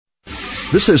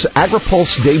This is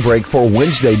AgriPulse Daybreak for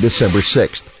Wednesday, December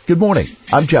 6th. Good morning.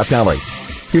 I'm Jeff Daly.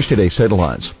 Here's today's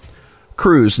headlines.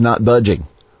 Crews not budging.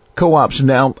 Co-ops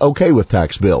now okay with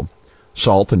tax bill.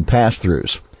 Salt and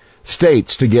pass-throughs.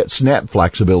 States to get SNAP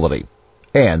flexibility.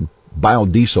 And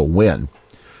biodiesel win.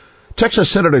 Texas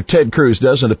Senator Ted Cruz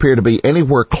doesn't appear to be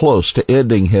anywhere close to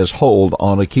ending his hold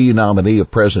on a key nominee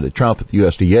of President Trump at the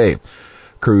USDA.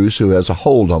 Cruz, who has a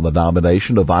hold on the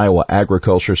nomination of Iowa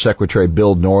Agriculture Secretary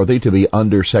Bill Northey to be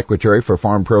Undersecretary for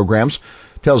Farm Programs,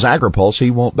 tells AgriPulse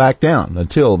he won't back down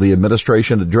until the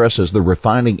administration addresses the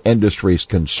refining industry's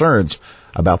concerns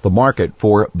about the market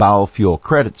for biofuel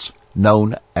credits,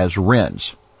 known as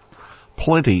RINs.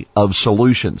 Plenty of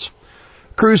solutions.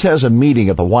 Cruz has a meeting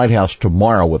at the White House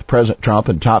tomorrow with President Trump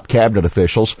and top cabinet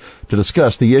officials to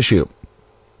discuss the issue.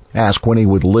 Asked when he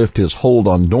would lift his hold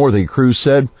on Northey, Cruz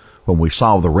said, when we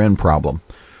solve the RIN problem.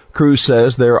 Cruz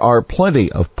says there are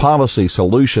plenty of policy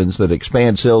solutions that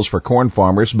expand sales for corn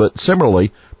farmers, but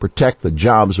similarly protect the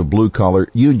jobs of blue-collar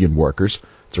union workers.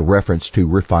 It's a reference to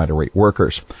refinery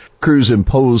workers. Cruz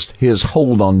imposed his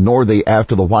hold on Northey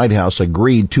after the White House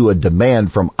agreed to a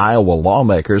demand from Iowa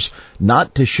lawmakers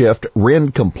not to shift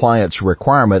RIN compliance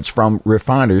requirements from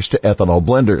refiners to ethanol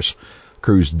blenders.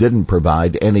 Cruz didn't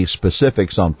provide any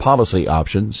specifics on policy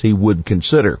options he would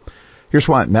consider. Here's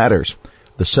why it matters.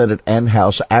 The Senate and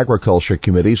House Agriculture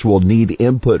Committees will need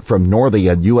input from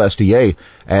Northey and USDA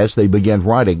as they begin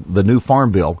writing the new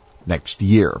farm bill next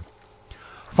year.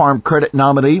 Farm credit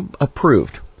nominee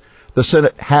approved. The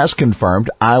Senate has confirmed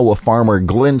Iowa farmer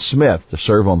Glenn Smith to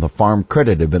serve on the Farm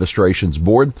Credit Administration's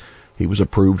board. He was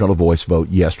approved on a voice vote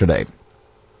yesterday.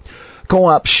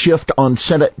 Co-op shift on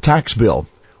Senate tax bill.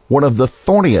 One of the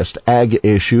thorniest ag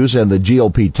issues in the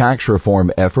GOP tax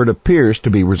reform effort appears to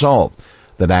be resolved.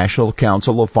 The National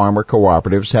Council of Farmer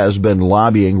Cooperatives has been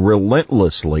lobbying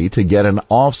relentlessly to get an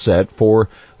offset for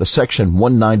the Section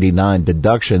 199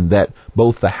 deduction that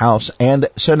both the House and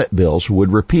Senate bills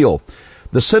would repeal.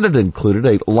 The Senate included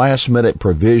a last-minute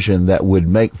provision that would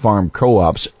make farm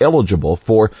co-ops eligible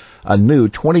for a new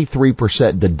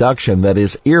 23% deduction that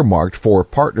is earmarked for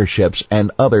partnerships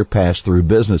and other pass-through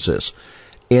businesses.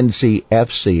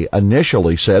 NCFC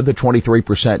initially said the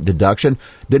 23% deduction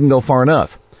didn't go far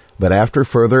enough, but after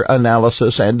further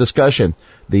analysis and discussion,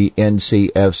 the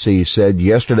NCFC said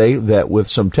yesterday that with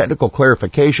some technical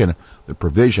clarification, the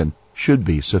provision should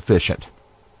be sufficient.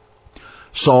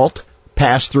 Salt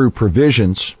pass-through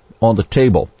provisions on the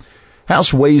table.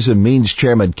 House Ways and Means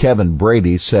Chairman Kevin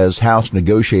Brady says House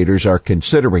negotiators are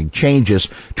considering changes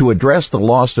to address the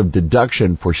loss of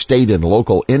deduction for state and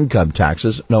local income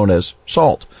taxes, known as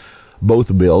SALT.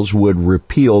 Both bills would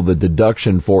repeal the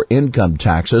deduction for income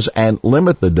taxes and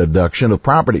limit the deduction of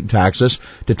property taxes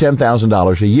to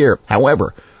 $10,000 a year.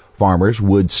 However, farmers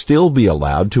would still be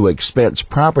allowed to expense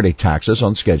property taxes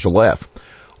on Schedule F.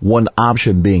 One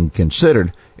option being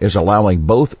considered is allowing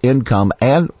both income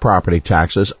and property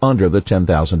taxes under the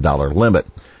 $10,000 limit.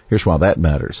 Here's why that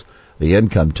matters. The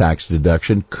income tax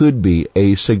deduction could be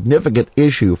a significant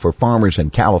issue for farmers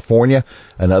in California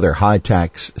and other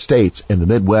high-tax states in the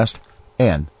Midwest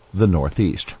and the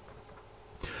Northeast.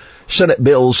 Senate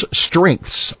bill's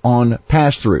strengths on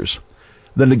pass-throughs.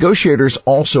 The negotiators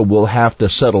also will have to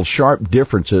settle sharp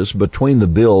differences between the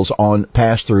bills on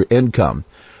pass-through income.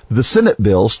 The Senate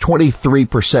bill's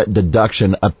 23%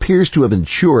 deduction appears to have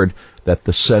ensured that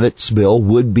the Senate's bill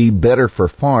would be better for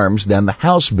farms than the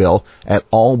House bill at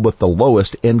all but the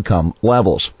lowest income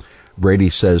levels. Brady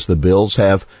says the bills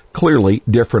have clearly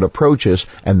different approaches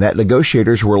and that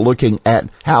negotiators were looking at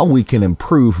how we can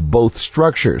improve both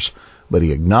structures, but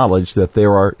he acknowledged that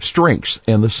there are strengths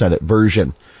in the Senate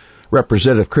version.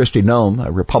 Representative Kristi Noem,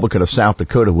 a Republican of South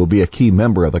Dakota, will be a key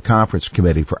member of the Conference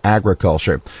Committee for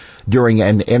Agriculture. During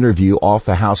an interview off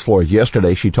the House floor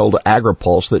yesterday, she told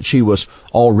AgriPulse that she was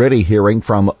already hearing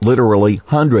from literally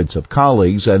hundreds of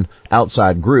colleagues and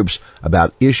outside groups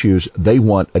about issues they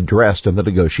want addressed in the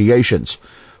negotiations.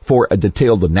 For a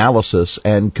detailed analysis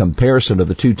and comparison of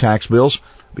the two tax bills,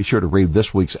 be sure to read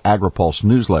this week's AgriPulse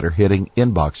newsletter hitting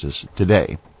inboxes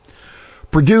today.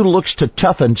 Purdue looks to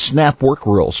toughen SNAP work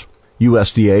rules.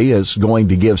 USDA is going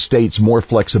to give states more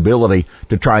flexibility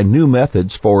to try new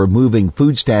methods for moving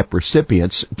food stamp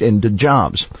recipients into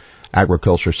jobs.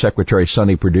 Agriculture Secretary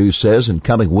Sonny Perdue says in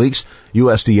coming weeks,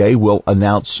 USDA will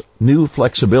announce new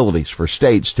flexibilities for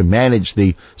states to manage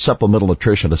the Supplemental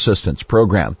Nutrition Assistance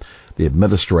Program. The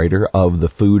administrator of the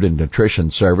Food and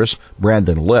Nutrition Service,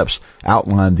 Brandon Lips,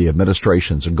 outlined the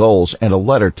administration's goals in a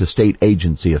letter to state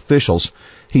agency officials.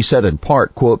 He said in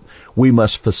part, quote, "We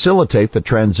must facilitate the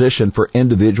transition for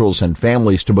individuals and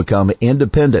families to become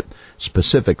independent,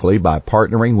 specifically by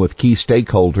partnering with key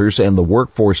stakeholders in the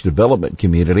workforce development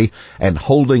community and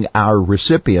holding our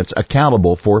recipients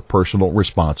accountable for personal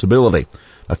responsibility."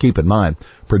 Now keep in mind,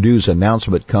 Purdue's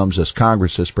announcement comes as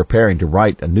Congress is preparing to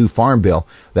write a new farm bill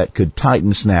that could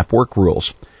tighten SNAP work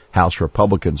rules. House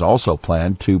Republicans also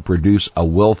plan to produce a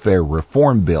welfare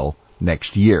reform bill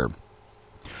next year.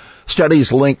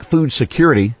 Studies link food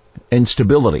security and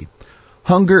stability.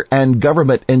 Hunger and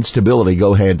government instability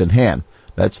go hand in hand.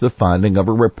 That's the finding of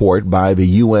a report by the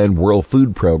UN World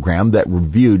Food Program that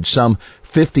reviewed some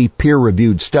 50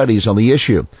 peer-reviewed studies on the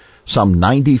issue. Some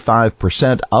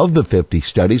 95% of the 50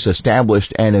 studies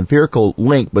established an empirical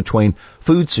link between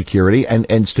food security and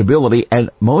instability,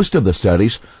 and most of the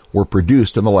studies were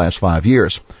produced in the last 5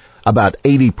 years. About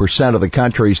 80% of the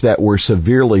countries that were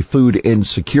severely food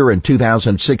insecure in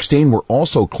 2016 were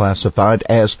also classified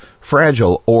as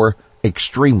fragile or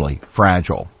extremely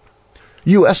fragile.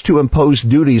 U.S. to impose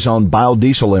duties on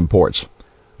biodiesel imports.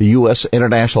 The U.S.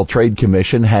 International Trade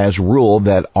Commission has ruled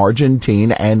that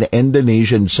Argentine and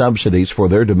Indonesian subsidies for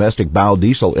their domestic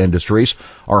biodiesel industries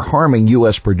are harming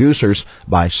U.S. producers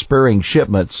by spurring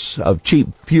shipments of cheap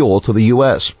fuel to the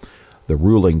U.S. The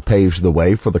ruling paves the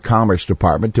way for the Commerce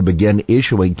Department to begin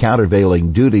issuing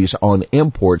countervailing duties on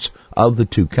imports of the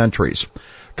two countries.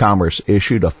 Commerce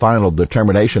issued a final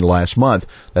determination last month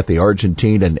that the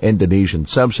Argentine and Indonesian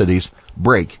subsidies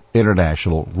break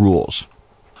international rules.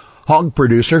 Hog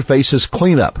producer faces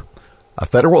cleanup. A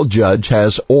federal judge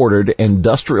has ordered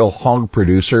industrial hog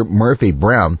producer Murphy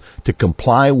Brown to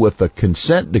comply with a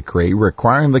consent decree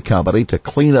requiring the company to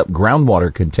clean up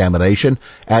groundwater contamination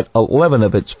at 11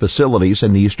 of its facilities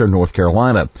in eastern North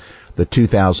Carolina. The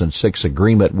 2006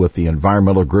 agreement with the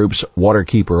environmental groups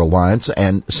Waterkeeper Alliance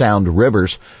and Sound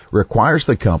Rivers requires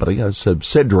the company, a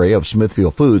subsidiary of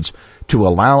Smithfield Foods, to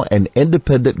allow an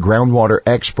independent groundwater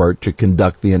expert to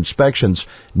conduct the inspections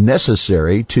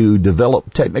necessary to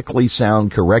develop technically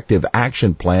sound corrective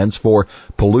action plans for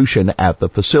pollution at the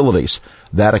facilities.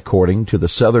 That according to the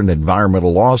Southern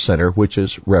Environmental Law Center, which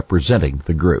is representing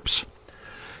the groups.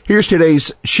 Here's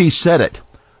today's She Said It.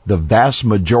 The vast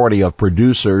majority of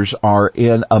producers are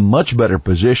in a much better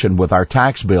position with our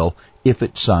tax bill if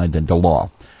it's signed into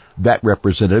law. That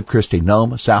Representative Kristi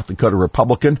Noem, South Dakota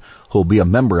Republican, who will be a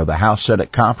member of the House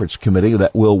Senate Conference Committee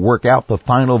that will work out the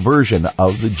final version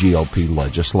of the GOP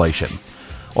legislation.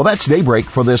 Well, that's Daybreak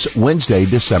for this Wednesday,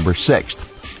 December 6th.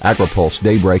 AgriPulse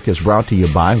Daybreak is brought to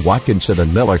you by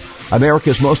Watkinson & Miller,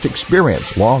 America's most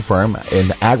experienced law firm in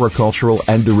agricultural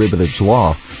and derivatives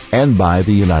law, and by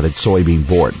the United Soybean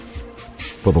Board.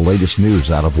 For the latest news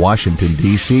out of Washington,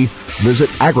 D.C., visit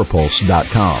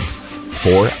agripulse.com.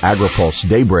 For AgriPulse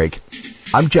Daybreak,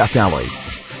 I'm Jeff Alley.